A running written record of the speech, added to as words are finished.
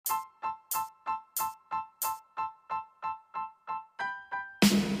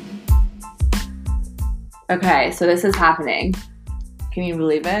Okay, so this is happening. Can you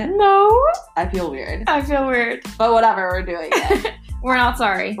believe it? No. I feel weird. I feel weird. But whatever, we're doing it. We're not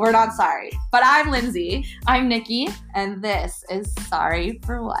sorry. We're not sorry. But I'm Lindsay. I'm Nikki. And this is Sorry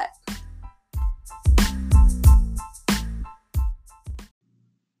for What?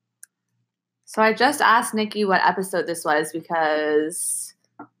 So I just asked Nikki what episode this was because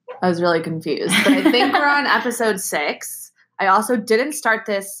I was really confused. But I think we're on episode 6. I also didn't start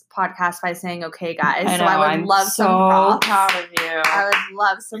this podcast by saying, okay, guys. I know, so I would I'm love so some props. proud of you. I would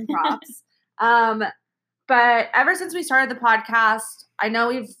love some props. But ever since we started the podcast, I know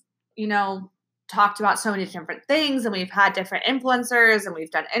we've, talked about so many different things and we've had different influencers and we've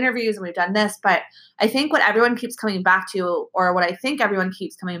done interviews and we've done this. But I think what everyone keeps coming back to, or what I think everyone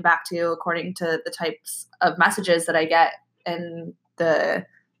keeps coming back to, according to the types of messages that I get in the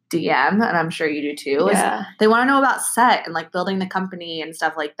DM, and I'm sure you do too, is they want to know about set and like building the company and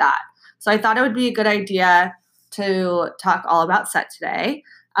stuff like that. So I thought it would be a good idea to talk all about set today.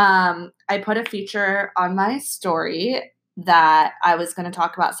 I put a feature on my story that I was going to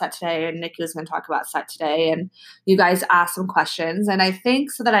talk about set today, and Nikki was going to talk about set today, and you guys asked some questions. And I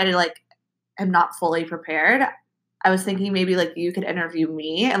think so that I am not fully prepared, I was thinking maybe you could interview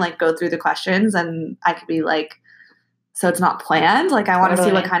me and go through the questions, and I could be so it's not planned. I want to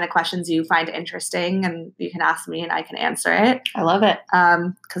see what kind of questions you find interesting, and you can ask me and I can answer it. I love it.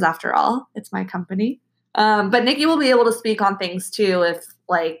 Because after all, it's my company. But Nikki will be able to speak on things too if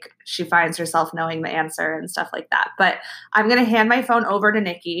she finds herself knowing the answer and stuff like that. But I'm going to hand my phone over to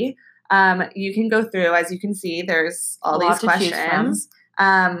Nikki. You can go through, as you can see, there's all these questions.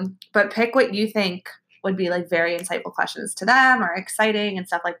 But pick what you think would be very insightful questions to them or exciting and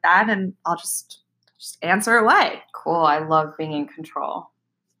stuff like that. And I'll just answer away. Cool. I love being in control.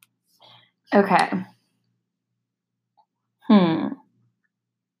 Okay. We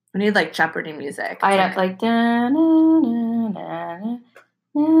need Jeopardy music. I'd have da, na, na, na,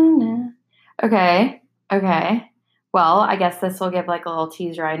 na. Okay. Well, I guess this will give a little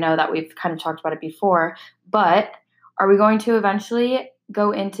teaser. I know that we've kind of talked about it before, but are we going to eventually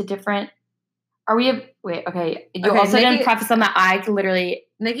go into different? Okay. You also didn't preface on that.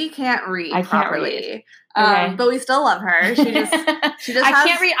 Nikki can't read. I can't properly. Read. But we still love her. She just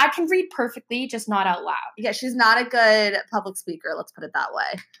can't read. I can read perfectly, just not out loud. Yeah, she's not a good public speaker. Let's put it that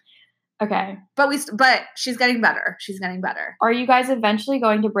way. Okay. But she's getting better. She's getting better. Are you guys eventually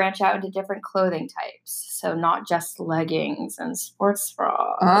going to branch out into different clothing types? So not just leggings and sports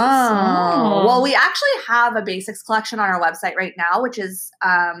bras. Oh. Well, we actually have a basics collection on our website right now, which is,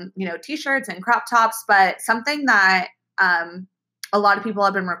 t-shirts and crop tops, but something that a lot of people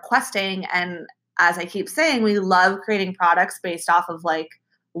have been requesting. And as I keep saying, we love creating products based off of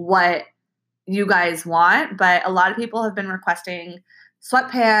what you guys want. But a lot of people have been requesting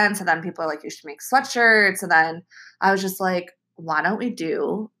sweatpants, and then people are you should make sweatshirts. And then I was just why don't we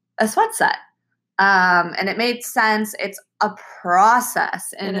do a sweat set? And it made sense. It's a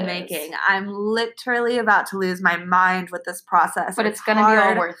process in the making. I'm literally about to lose my mind with this process. But it's going to be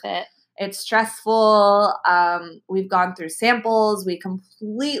all worth it. It's stressful. We've gone through samples. We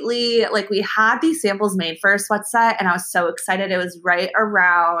completely, we had these samples made for a sweat set, and I was so excited. It was right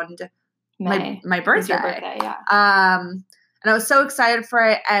around my birthday. Your birthday, yeah. And I was so excited for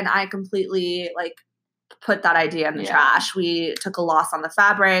it, and I completely put that idea in the trash. We took a loss on the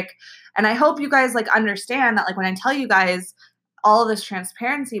fabric, and I hope you guys understand that when I tell you guys all of this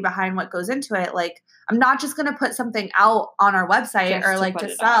transparency behind what goes into it, I'm not just going to put something out on our website or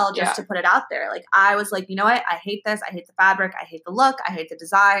to sell just to put it out there. I was you know what? I hate this. I hate the fabric. I hate the look. I hate the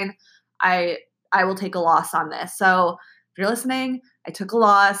design. I will take a loss on this. So if you're listening, I took a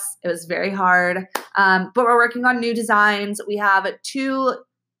loss. It was very hard. But we're working on new designs. We have 2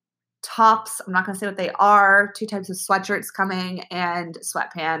 tops. I'm not going to say what they are. 2 types of sweatshirts coming and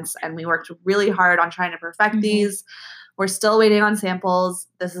sweatpants. And we worked really hard on trying to perfect these. We're still waiting on samples.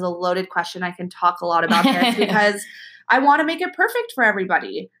 This is a loaded question. I can talk a lot about this because I want to make it perfect for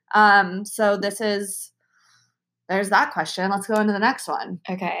everybody. So there's that question. Let's go into the next one.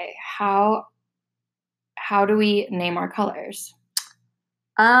 Okay. How do we name our colors?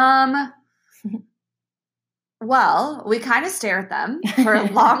 Well, we kind of stare at them for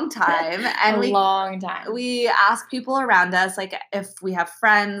a long time. And we ask people around us, if we have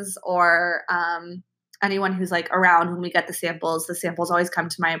friends or anyone who's around when we get the samples always come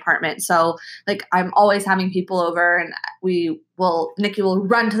to my apartment. So I'm always having people over, and Nikki will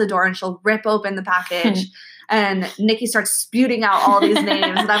run to the door and she'll rip open the package And Nikki starts spewing out all these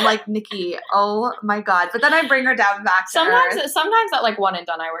names. And I'm like, Nikki, oh my God. But then I bring her down back to earth. Sometimes at like one and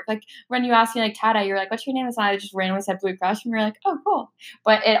done I work. Like when you asked me like Tada, you're like, what's your name? And I just randomly said Blue Crush. And we were like, oh, cool.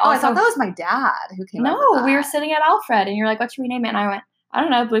 But it also. I thought that was my dad who came up with that. No, we were sitting at Alfred and you're like, what should we name it? And I went, I don't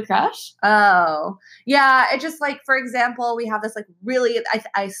know, Blue Crush. Oh, yeah. It just like, for example, we have this like really,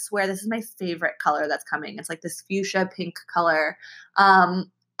 I swear this is my favorite color that's coming. It's like this fuchsia pink color.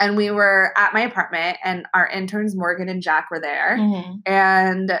 And we were at my apartment and our interns, Morgan and Jack, were there. Mm-hmm.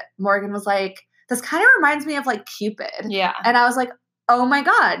 And Morgan was like, this kind of reminds me of like Cupid. Yeah. And I was like, oh my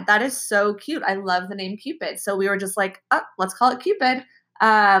God, that is so cute. I love the name Cupid. So we were just like, oh, let's call it Cupid.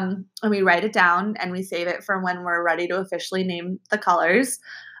 And we write it down and we save it for when we're ready to officially name the colors.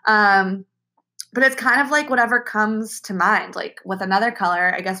 But it's kind of like whatever comes to mind. Like with another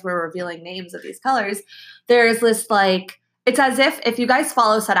color, I guess we're revealing names of these colors. There's this like, it's as if you guys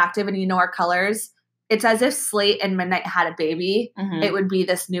follow Set Active and you know our colors, it's as if Slate and Midnight had a baby. Mm-hmm. It would be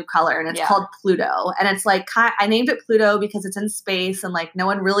this new color, and it's called Pluto. And it's like, I named it Pluto because it's in space, and like no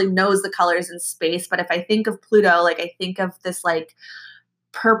one really knows the colors in space. But if I think of Pluto, like I think of this like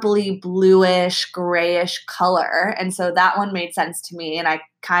purpley, bluish, grayish color. And so that one made sense to me. And I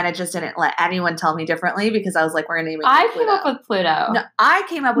kind of just didn't let anyone tell me differently because I was like, we're going to name it I Pluto. came up with Pluto. No, I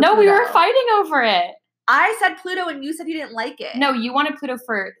came up with Pluto. Pluto. No, we were fighting over it. I said Pluto and you said you didn't like it. No, you wanted Pluto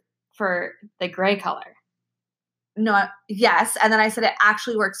for the gray color. No, yes. And then I said it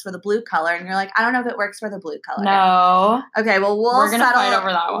actually works for the blue color. And you're like, I don't know if it works for the blue color. No. Okay, well, we're going to fight over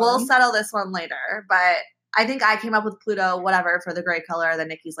that one. We'll settle this one later. But I think I came up with Pluto, whatever, for the gray color. Then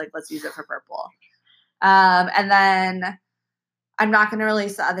Nikki's like, let's use it for purple. And then I'm not going to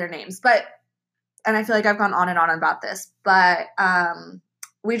release the other names. And I feel like I've gone on and on about this. But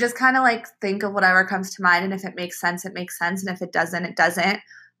we just kind of like think of whatever comes to mind. And if it makes sense, it makes sense. And if it doesn't, it doesn't.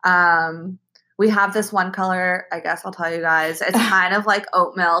 We have this one color, I guess I'll tell you guys. It's kind of like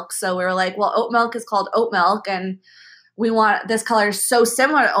oat milk. So we were like, well, oat milk is called oat milk. And we want this color is so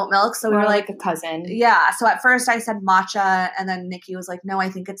similar to oat milk. So we were like a cousin. Yeah. So at first I said matcha. And then Nikki was like, no,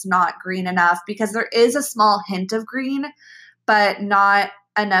 I think it's not green enough because there is a small hint of green, but not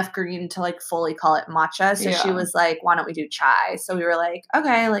enough green to like fully call it matcha. So she was like, why don't we do chai? So we were like,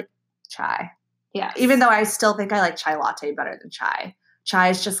 okay, like chai. Yeah. Even though I still think I like chai latte better than chai. Chai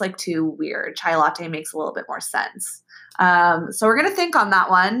is just like too weird. Chai latte makes a little bit more sense. So we're going to think on that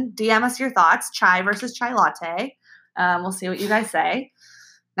one. DM us your thoughts. Chai versus chai latte. We'll see what you guys say.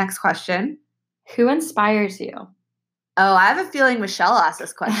 Next question. Who inspires you? Oh, I have a feeling Michelle asked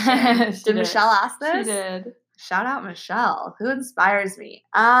this question. Did Michelle ask this? She did. Shout out Michelle. Who inspires me?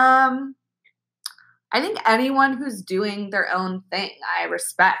 I think anyone who's doing their own thing, I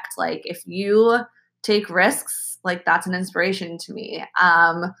respect. Like if you take risks, like that's an inspiration to me.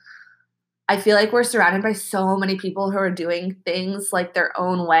 I feel like we're surrounded by so many people who are doing things like their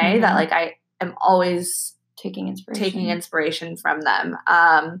own way that like I am always taking inspiration from them.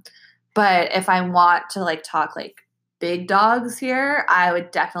 But if I want to like talk like big dogs here, I would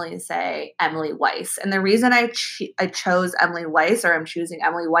definitely say Emily Weiss. And the reason I chose Emily Weiss, or I'm choosing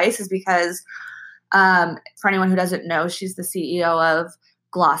Emily Weiss, is because for anyone who doesn't know, she's the CEO of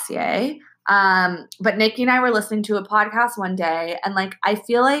Glossier. But Nikki and I were listening to a podcast one day, and like I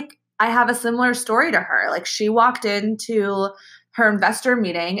feel like I have a similar story to her. Like she walked into her investor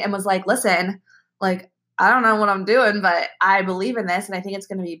meeting and was like, listen, like I don't know what I'm doing, but I believe in this and I think it's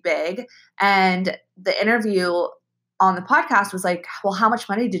going to be big. And the interview on the podcast was like, well, how much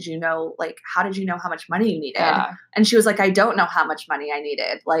money did you know? Like, how did you know how much money you needed? Yeah. And she was like, I don't know how much money I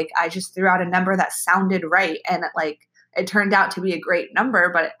needed. Like, I just threw out a number that sounded right. And like, it turned out to be a great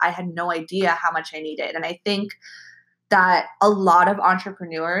number, but I had no idea how much I needed. And I think that a lot of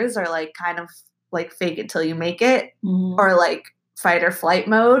entrepreneurs are like kind of like fake it till you make it or like fight or flight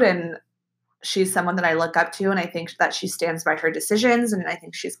mode. And she's someone that I look up to, and I think that she stands by her decisions, and I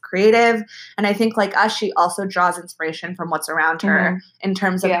think she's creative. And I think like us, she also draws inspiration from what's around her in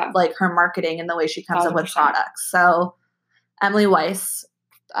terms of like her marketing and the way she comes 100%. Up with products. So Emily Weiss,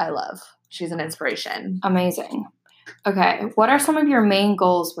 I love. She's an inspiration. Amazing. Okay. What are some of your main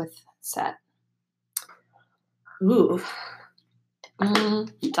goals with Set? Ooh.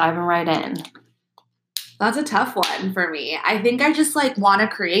 Diving right in. That's a tough one for me. I think I just like want to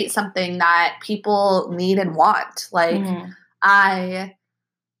create something that people need and want. Like I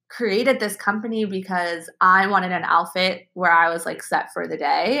created this company because I wanted an outfit where I was like set for the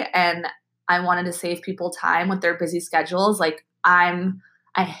day, and I wanted to save people time with their busy schedules. Like I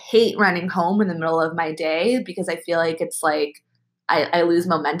hate running home in the middle of my day because I feel like it's like I lose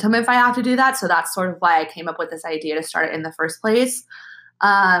momentum if I have to do that. So that's sort of why I came up with this idea to start it in the first place.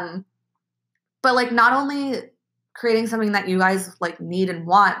 but like not only creating something that you guys like need and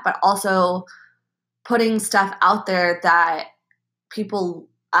want, but also putting stuff out there that people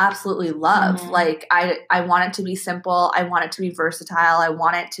absolutely love. Mhm. Like I want it to be simple. I want it to be versatile. I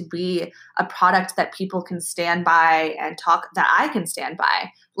want it to be a product that people can stand by and that I can stand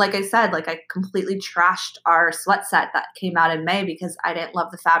by. Like I said, like I completely trashed our sweat set that came out in May because I didn't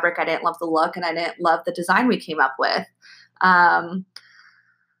love the fabric, I didn't love the look, and I didn't love the design we came up with.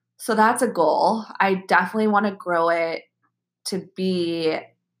 So that's a goal. I definitely want to grow it to be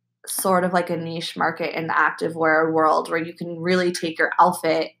sort of like a niche market in the activewear world where you can really take your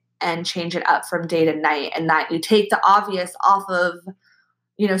outfit and change it up from day to night, and that you take the obvious off of,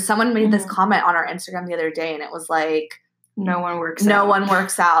 someone made this comment on our Instagram the other day and it was like, no one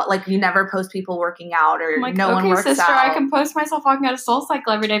works out. Like you never post people working out, or like, no one works sister, out. I can post myself walking out of SoulCycle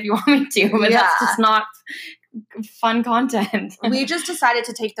every day if you want me to, but that's just not fun content. We just decided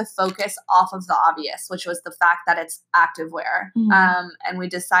to take the focus off of the obvious, which was the fact that it's activewear. And we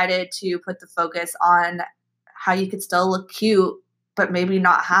decided to put the focus on how you could still look cute, but maybe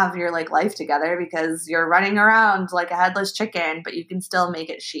not have your like life together because you're running around like a headless chicken, but you can still make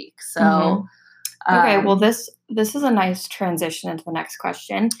it chic. So, okay. Well, this is a nice transition into the next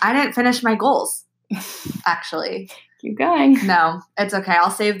question. I didn't finish my goals, actually. Keep going. No, it's okay. I'll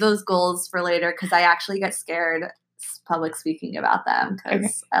save those goals for later because I actually get scared public speaking about them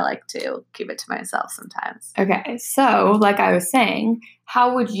because I like to keep it to myself sometimes. Okay. So like I was saying,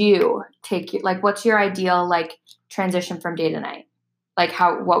 how would you what's your ideal like transition from day to night? Like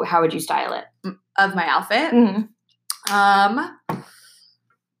how would you style it? Of my outfit?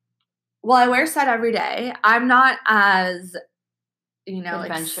 Well, I wear set every day. I'm not as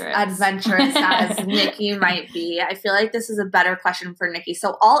adventurous as Nikki might be. I feel like this is a better question for Nikki.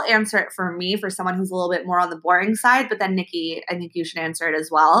 So I'll answer it for me, for someone who's a little bit more on the boring side, but then Nikki, I think you should answer it as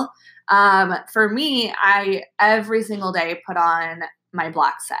well. For me, I every single day put on my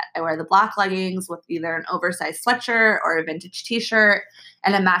black set. I wear the black leggings with either an oversized sweatshirt or a vintage t-shirt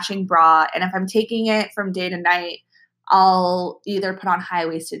and a matching bra. And if I'm taking it from day to night, I'll either put on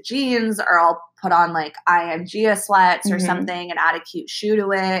high-waisted jeans or I'll put on like IMGA sweats or something and add a cute shoe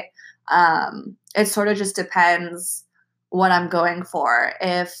to it. It sort of just depends what I'm going for.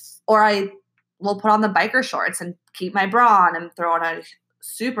 Or I will put on the biker shorts and keep my bra on and throw on a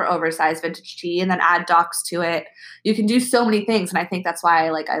super oversized vintage tee and then add docs to it. You can do so many things. And I think that's why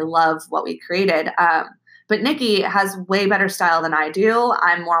I love what we created. But Nikki has way better style than I do.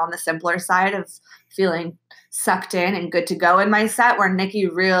 I'm more on the simpler side of feeling sucked in and good to go in my set, where Nikki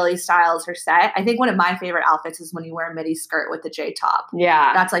really styles her set. I think one of my favorite outfits is when you wear a midi skirt with the J top.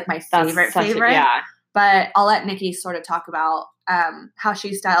 Yeah. That's like my favorite. But I'll let Nikki sort of talk about how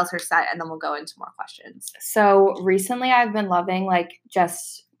she styles her set, and then we'll go into more questions. So recently I've been loving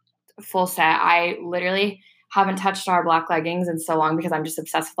just full set. I literally haven't touched our black leggings in so long because I'm just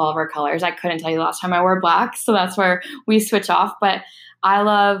obsessed with all of our colors. I couldn't tell you the last time I wore black, so that's where we switch off. But I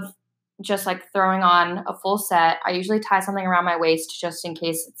love just throwing on a full set. I usually tie something around my waist just in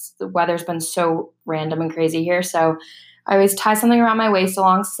case the weather's been so random and crazy here. So I always tie something around my waist, a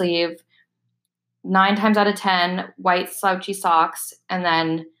long sleeve, 9 times out of 10, white slouchy socks, and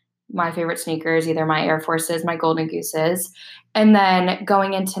then my favorite sneakers, either my Air Forces, my Golden Gooses. And then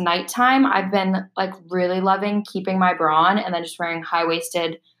going into nighttime, I've been really loving keeping my bra on and then just wearing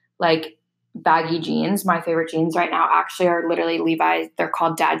high-waisted baggy jeans. My favorite jeans right now actually are literally Levi's. They're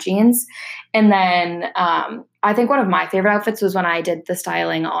called dad jeans. And then I think one of my favorite outfits was when I did the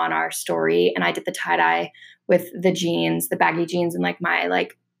styling on our story and I did the tie-dye with the jeans, the baggy jeans, and my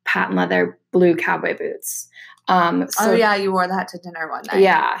patent leather blue cowboy boots. You wore that to dinner one night.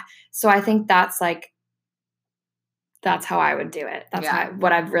 Yeah. So I think that's how I would do it. That's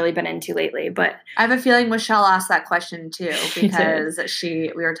what I've really been into lately. But I have a feeling Michelle asked that question too because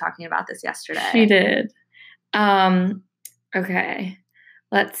we were talking about this yesterday. She did. Okay.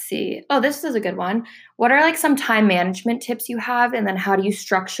 Let's see. Oh, this is a good one. What are some time management tips you have, and then how do you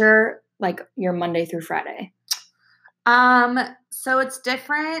structure your Monday through Friday? So it's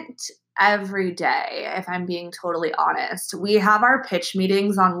different every day, if I'm being totally honest. We have our pitch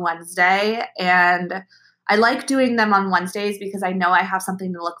meetings on Wednesday, and I like doing them on Wednesdays because I know I have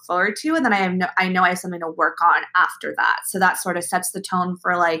something to look forward to, and then I know I have something to work on after that. So that sort of sets the tone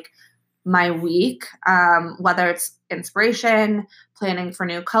for my week, whether it's inspiration, planning for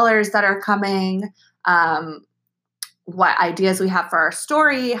new colors that are coming, what ideas we have for our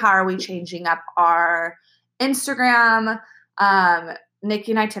story, how are we changing up our Instagram.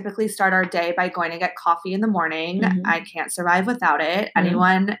 Nikki and I typically start our day by going to get coffee in the morning. I can't survive without it.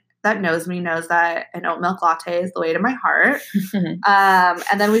 Anyone that knows me knows that an oat milk latte is the way to my heart.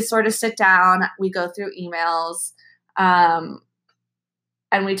 And then we sort of sit down, we go through emails,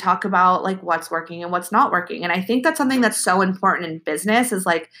 and we talk about like what's working and what's not working. And I think that's something that's so important in business is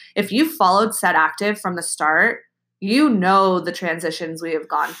like, if you followed Set Active from the start, you know the transitions we have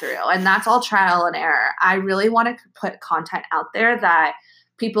gone through, and that's all trial and error. I really want to put content out there that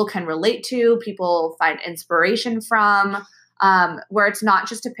people can relate to, people find inspiration from, where it's not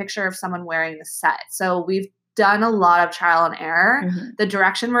just a picture of someone wearing the set. So we've done a lot of trial and error. Mm-hmm. The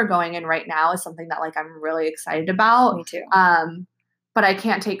direction we're going in right now is something that like I'm really excited about. Me too. But I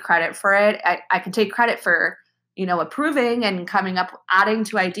can't take credit for it. I can take credit for, you know, approving and coming up, adding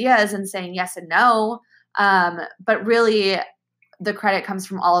to ideas and saying yes and no. But really the credit comes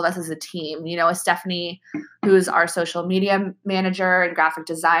from all of us as a team. You know, Stephanie, who's our social media manager and graphic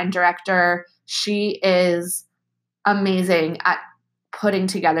design director, she is amazing at putting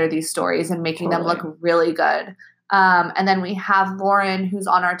together these stories and making them look really good. And then we have Lauren, who's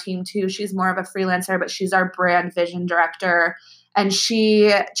on our team too. She's more of a freelancer, but she's our brand vision director. And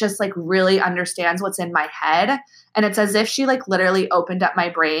she just like really understands what's in my head. And it's as if she like literally opened up my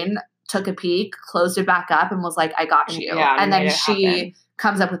brain, took a peek, closed it back up and was like, I got you. Yeah, and then she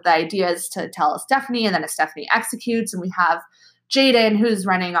comes up with the ideas to tell Stephanie, and then Stephanie executes. And we have Jaden, who's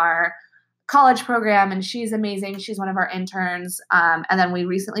running our college program, and she's amazing. She's one of our interns. And then we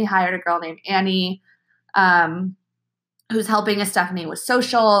recently hired a girl named Annie, who's helping Stephanie with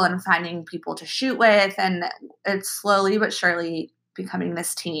social and finding people to shoot with. And it's slowly but surely becoming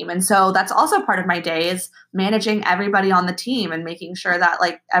this team. And so that's also part of my day is managing everybody on the team and making sure that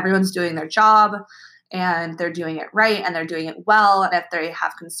like everyone's doing their job and they're doing it right and they're doing it well. And if they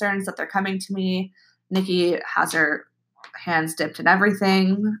have concerns that they're coming to me, Nikki has her hands dipped in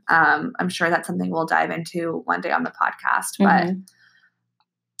everything. I'm sure that's something we'll dive into one day on the podcast, but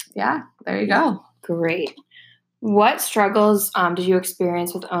yeah, there you go. Great. What struggles did you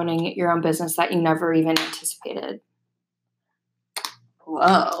experience with owning your own business that you never even anticipated?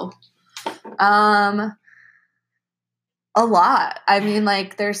 Whoa. A lot. I mean,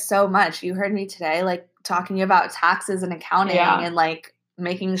 like, there's so much. You heard me today, like, talking about taxes and accounting and, like,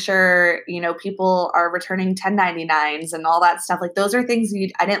 making sure, you know, people are returning 1099s and all that stuff. Like, those are things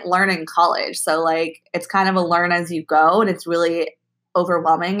I didn't learn in college. So, like, it's kind of a learn as you go, and it's really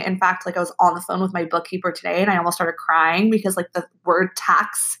overwhelming. In fact, like I was on the phone with my bookkeeper today and I almost started crying because like the word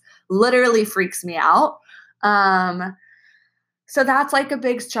tax literally freaks me out. So that's like a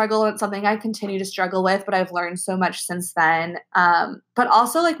big struggle. It's something I continue to struggle with, but I've learned so much since then. But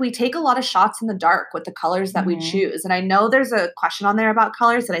also like we take a lot of shots in the dark with the colors that we choose. And I know there's a question on there about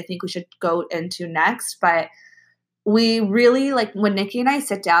colors that I think we should go into next, but we really like when Nikki and I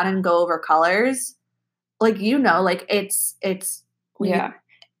sit down and go over colors, like, you know, like it's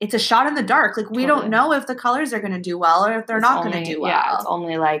a shot in the dark. Like we don't know if the colors are going to do well or if they're not going to do well. Yeah, it's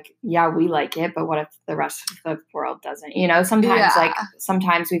only like, yeah, we like it, but what if the rest of the world doesn't? You know, sometimes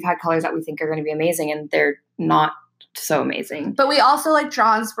sometimes we've had colors that we think are going to be amazing and they're not so amazing. But we also like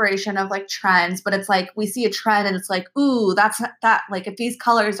draw inspiration of like trends, but it's like we see a trend and it's like, ooh, that's that. Like if these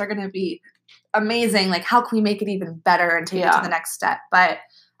colors are going to be amazing, like how can we make it even better and take it to the next step? But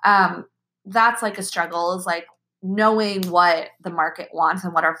that's like a struggle is like knowing what the market wants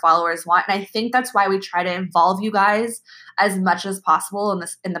and what our followers want. And I think that's why we try to involve you guys as much as possible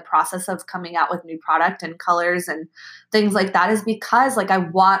in the process of coming out with new product and colors and things like that, is because like I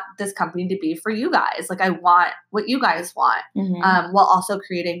want this company to be for you guys. Like I want what you guys want, while also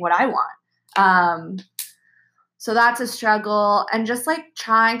creating what I want. So that's a struggle, and just like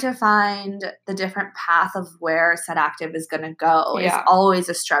trying to find the different path of where Set Active is going to go is always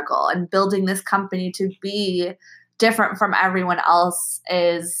a struggle, and building this company to be different from everyone else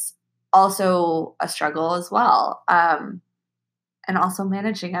is also a struggle as well. And also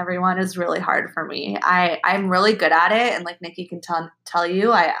managing everyone is really hard for me. I'm really good at it, and like Nikki can tell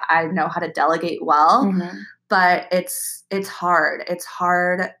you, I know how to delegate well, but it's hard. It's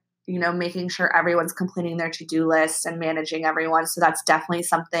hard, you know, making sure everyone's completing their to-do list and managing everyone. So that's definitely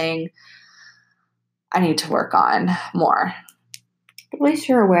something I need to work on more. At least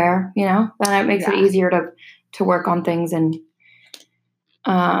you're aware, you know, then it makes it easier to work on things. And,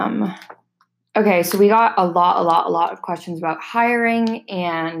 okay. So we got a lot of questions about hiring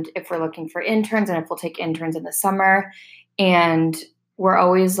and if we're looking for interns and if we'll take interns in the summer. And we're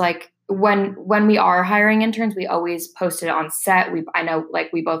always like, when we are hiring interns, we always post it on Set. I know like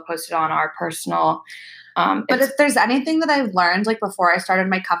we both posted on our personal. But if there's anything that I've learned, like before I started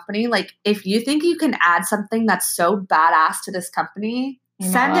my company, like if you think you can add something that's so badass to this company,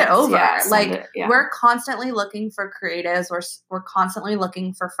 send it over. Yeah. We're constantly looking for creatives. We're constantly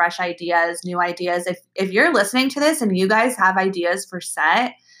looking for fresh ideas, new ideas. If you're listening to this and you guys have ideas for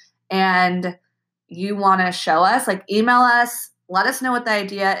set and you want to show us, like, email us, let us know what the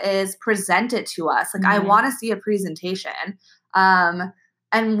idea is, present it to us. Like, I want to see a presentation.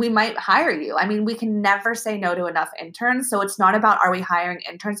 And we might hire you. I mean, we can never say no to enough interns. So it's not about, are we hiring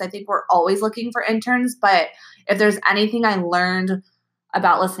interns? I think we're always looking for interns. But if there's anything I learned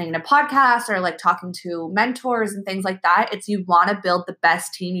about listening to podcasts or like talking to mentors and things like that, it's you want to build the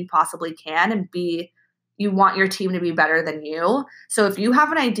best team you possibly can and you want your team to be better than you. So if you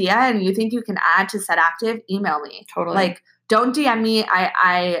have an idea and you think you can add to Set Active, email me. Totally. Like, don't DM me.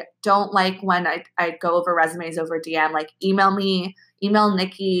 I don't like when I go over resumes over DM. Like, email me, email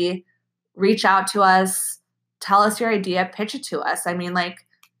Nikki, reach out to us, tell us your idea, pitch it to us. I mean, like,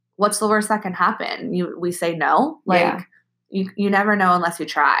 what's the worst that can happen? We say no? Like, you never know unless you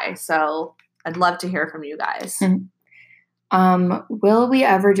try. So I'd love to hear from you guys. Will we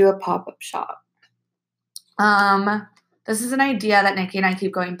ever do a pop-up shop? This is an idea that Nikki and I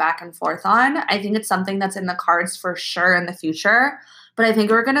keep going back and forth on. I think it's something that's in the cards for sure in the future. But I think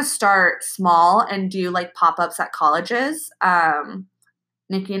we're going to start small and do like pop-ups at colleges.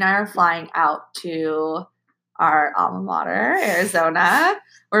 Nikki and I are flying out to our alma mater, Arizona.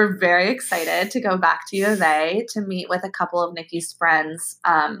 We're very excited to go back to U of A to meet with a couple of Nikki's friends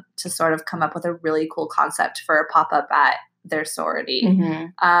to sort of come up with a really cool concept for a pop-up at their sorority.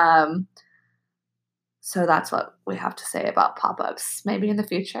 So that's what we have to say about pop-ups. Maybe in the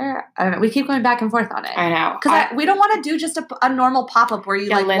future. I don't know. We keep going back and forth on it. I know. Because we don't want to do just a normal pop-up where you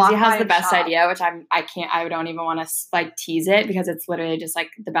like Lindsay walk has by the best shop. idea, which I don't even want to like tease it because it's literally just like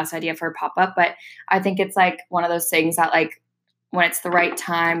the best idea for a pop-up. But I think it's like one of those things that like when it's the right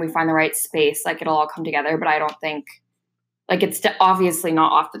time, we find the right space, like it'll all come together. But I don't think like it's obviously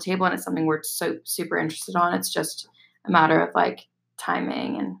not off the table and it's something we're so super interested on. It's just a matter of like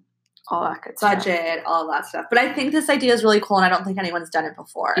timing and all that good stuff. Budget, all that stuff. But I think this idea is really cool and I don't think anyone's done it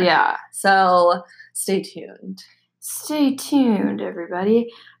before. Yeah. So stay tuned. Stay tuned,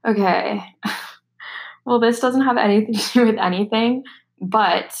 everybody. Okay. Well, this doesn't have anything to do with anything,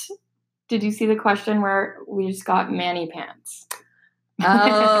 but did you see the question where we just got Manny pants?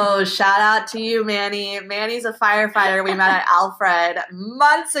 Oh, shout out to you, Manny. Manny's a firefighter we met at Alfred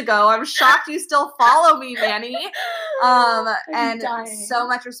months ago. I'm shocked you still follow me, Manny. And so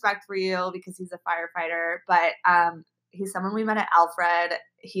much respect for you because he's a firefighter. But he's someone we met at Alfred.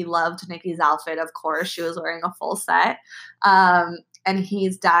 He loved Nikki's outfit, of course. She was wearing a full set. And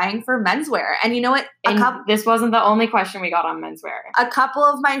he's dying for menswear. And you know what? This wasn't the only question we got on menswear. A couple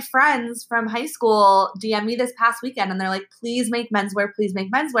of my friends from high school DM'd me this past weekend, and they're like, please make menswear, please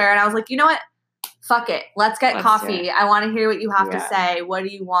make menswear. And I was like, you know what? Fuck it. Let's get coffee. I want to hear what you have to say. What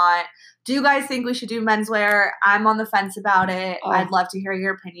do you want? Do you guys think we should do menswear? I'm on the fence about it. I'd love to hear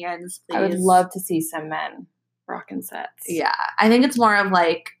your opinions, please. I would love to see some men rocking sets. Yeah. I think it's more of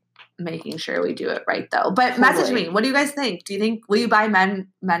like making sure we do it right though. But message me. What do you guys think? Do you think will you buy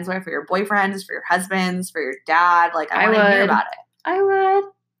menswear for your boyfriends, for your husbands, for your dad? Like I want to hear about it. I would.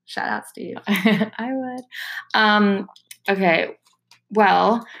 Shout out Steve. I would. Okay.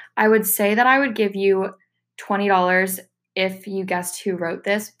 Well, I would say that I would give you $20 if you guessed who wrote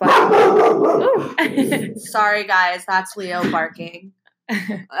this, but sorry guys, that's Leo barking.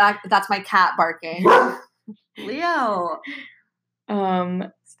 That's my cat barking. Leo.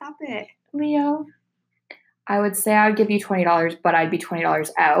 Stop it, Leo. I would say I would give you $20, but I'd be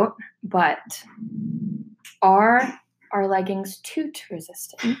 $20 out. But are our leggings toot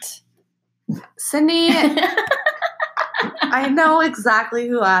resistant? Sydney, I know exactly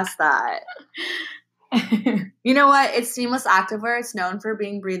who asked that. You know what? It's Seamless Activewear. It's known for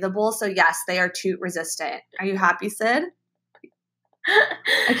being breathable. So yes, they are toot resistant. Are you happy, Sid?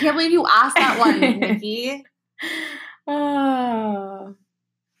 I can't believe you asked that one, Nikki.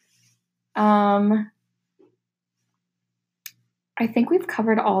 I think we've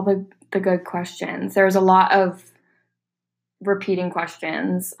covered all the good questions. There's a lot of repeating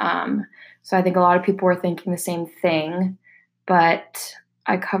questions. So I think a lot of people were thinking the same thing, but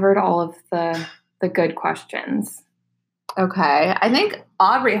I covered all of the good questions. Okay. I think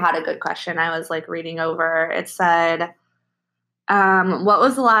Aubrey had a good question. I was like reading over. It said, what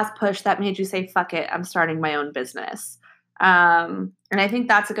was the last push that made you say, fuck it, I'm starting my own business? And I think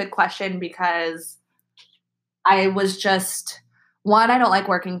that's a good question because I was just, one, I don't like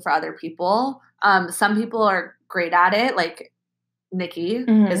working for other people. Some people are great at it. Like Nikki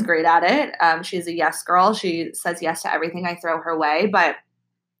is great at it. She's a yes girl. She says yes to everything I throw her way.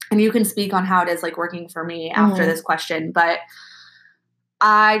 And you can speak on how it is like working for me after this question. But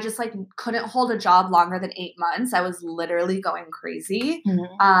I just like couldn't hold a job longer than 8 months. I was literally going crazy.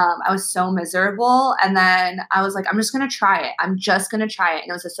 I was so miserable. And then I was like, I'm just going to try it. I'm just going to try it. And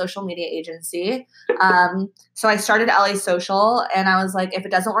it was a social media agency. So I started LA Social and I was like, if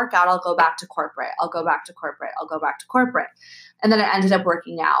it doesn't work out, I'll go back to corporate. I'll go back to corporate. I'll go back to corporate. And then it ended up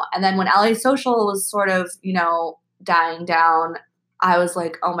working out. And then when LA Social was sort of, you know, dying down, I was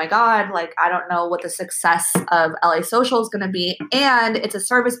like, oh my God, like, I don't know what the success of LA Social is going to be. And it's a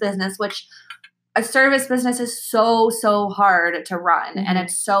service business, which a service business is so, so hard to run. And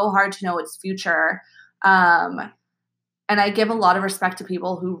it's so hard to know its future. And I give a lot of respect to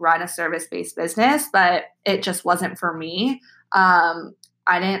people who run a service-based business, but it just wasn't for me.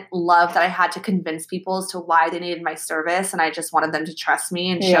 I didn't love that I had to convince people as to why they needed my service. And I just wanted them to trust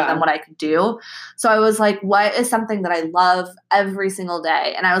me and show them what I could do. So I was like, what is something that I love every single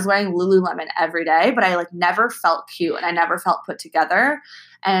day? And I was wearing Lululemon every day, but I like never felt cute and I never felt put together.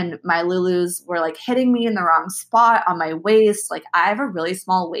 And my Lulus were like hitting me in the wrong spot on my waist. Like I have a really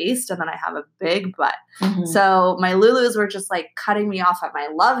small waist and then I have a big butt. So my Lulus were just like cutting me off at my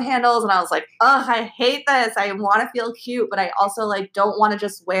love handles. And I was like, ugh, I hate this. I want to feel cute, but I also like don't want to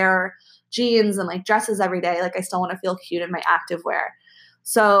just wear jeans and like dresses every day. Like I still want to feel cute in my activewear.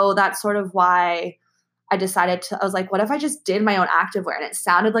 So that's sort of why I decided I was like, what if I just did my own activewear? And it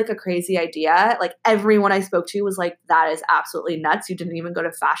sounded like a crazy idea. Like everyone I spoke to was like, that is absolutely nuts. You didn't even go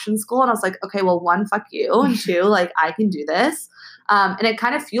to fashion school. And I was like, okay, well, 1, fuck you. And 2, like I can do this. And it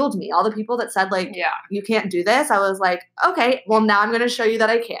kind of fueled me. All the people that said like, you can't do this. I was like, okay, well now I'm going to show you that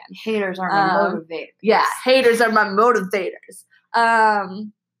I can. Haters are my motivators. Yeah. Haters are my motivators.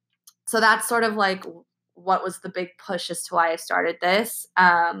 So that's sort of like what was the big push as to why I started this.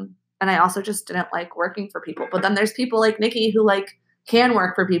 And I also just didn't like working for people. But then there's people like Nikki who like can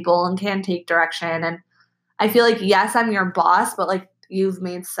work for people and can take direction. And I feel like, yes, I'm your boss, but like you've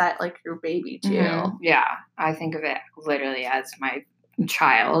made Set like your baby too. Yeah. I think of it literally as my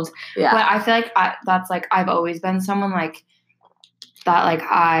child. Yeah. But I feel like that's like, I've always been someone like that. Like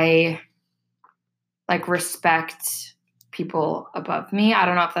I like respect people above me. I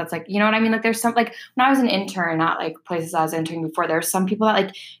don't know if that's like, you know what I mean? Like there's some, like when I was an intern at like places I was interning before, there's some people that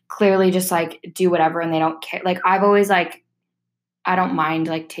like clearly just like do whatever and they don't care. Like I've always like, I don't mind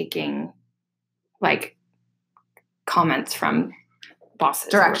like taking like comments from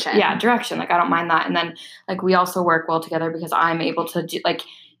bosses. Direction. Direction. Like I don't mind that. And then like we also work well together because I'm able to do like,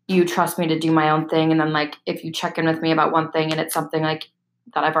 you trust me to do my own thing. And then like, if you check in with me about one thing and it's something like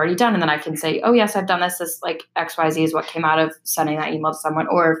that I've already done. And then I can say, oh yes, I've done this. This like XYZ is what came out of sending that email to someone.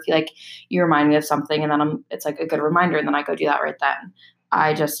 Or if like you remind me of something and then it's like a good reminder and then I go do that right then.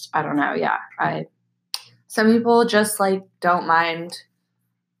 I don't know. Yeah. Some people just like don't mind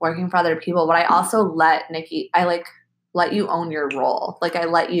working for other people, but I also let you own your role. Like I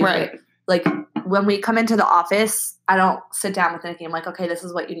let you, like when we come into the office, I don't sit down with Nikki. I'm like, okay, this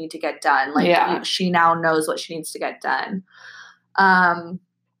is what you need to get done. Like she now knows what she needs to get done.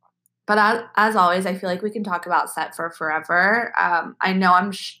 But as always, I feel like we can talk about Set for forever. I know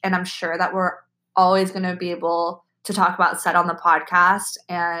I'm sure that we're always going to be able to talk about Set on the podcast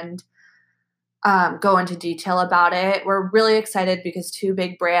and go into detail about it. We're really excited because 2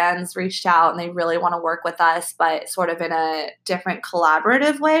 big brands reached out and they really want to work with us, but sort of in a different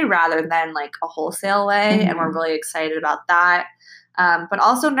collaborative way rather than like a wholesale way. And we're really excited about that. But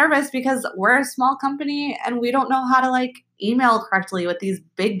also nervous because we're a small company and we don't know how to like email correctly with these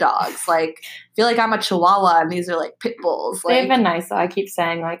big dogs. Like I feel like I'm a Chihuahua and these are like pit bulls. Like, they've been nice. So I keep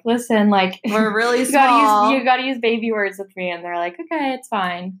saying like, listen, like we're really small. You gotta use baby words with me. And they're like, okay, it's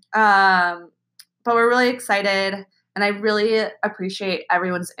fine. But we're really excited and I really appreciate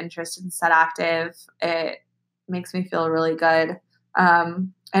everyone's interest in Set Active. It makes me feel really good.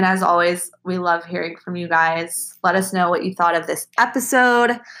 And as always, we love hearing from you guys. Let us know what you thought of this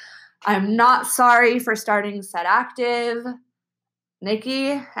episode. I'm not sorry for starting Set Active.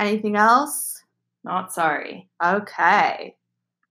 Nikki, anything else? Not sorry. Okay.